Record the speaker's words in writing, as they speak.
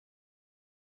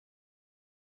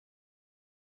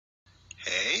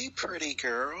Hey, pretty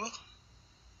girl.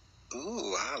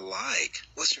 Ooh, I like.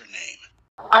 What's your name?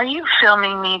 Are you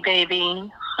filming me,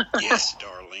 baby? Yes,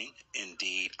 darling.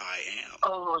 Indeed, I am.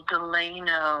 Oh,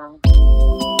 Delano.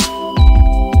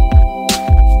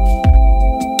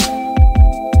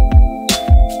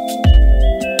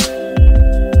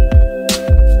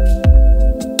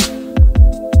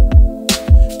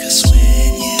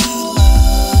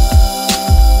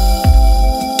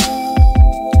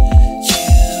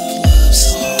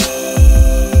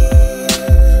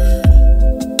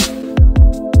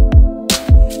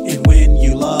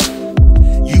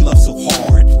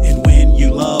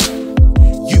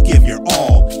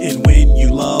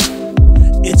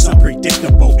 It's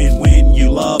unpredictable, and when you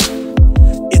love,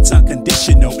 it's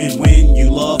unconditional, and when you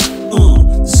love,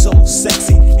 so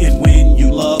sexy, and when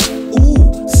you love,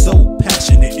 ooh, so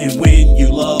passionate, and when you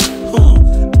love,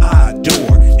 I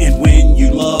adore, and when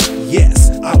you love, yes,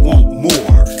 I want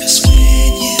more. 'Cause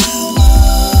when you love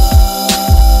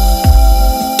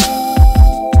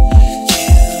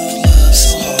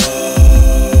so hard,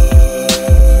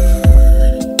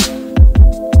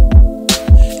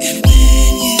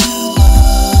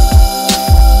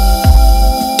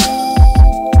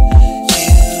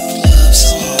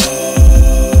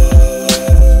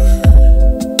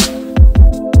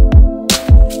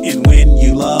 and when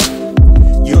you love,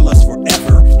 your lust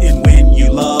forever, and when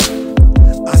you love,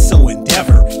 I so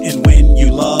endeavor, and when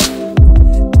you love,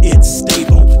 it's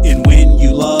stable, and when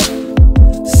you love,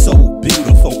 so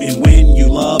beautiful, and when you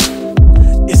love,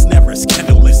 it's never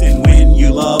scandalous, and when you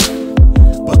love,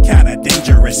 but kinda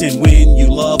dangerous, and when you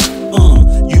love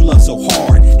so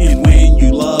hard, and when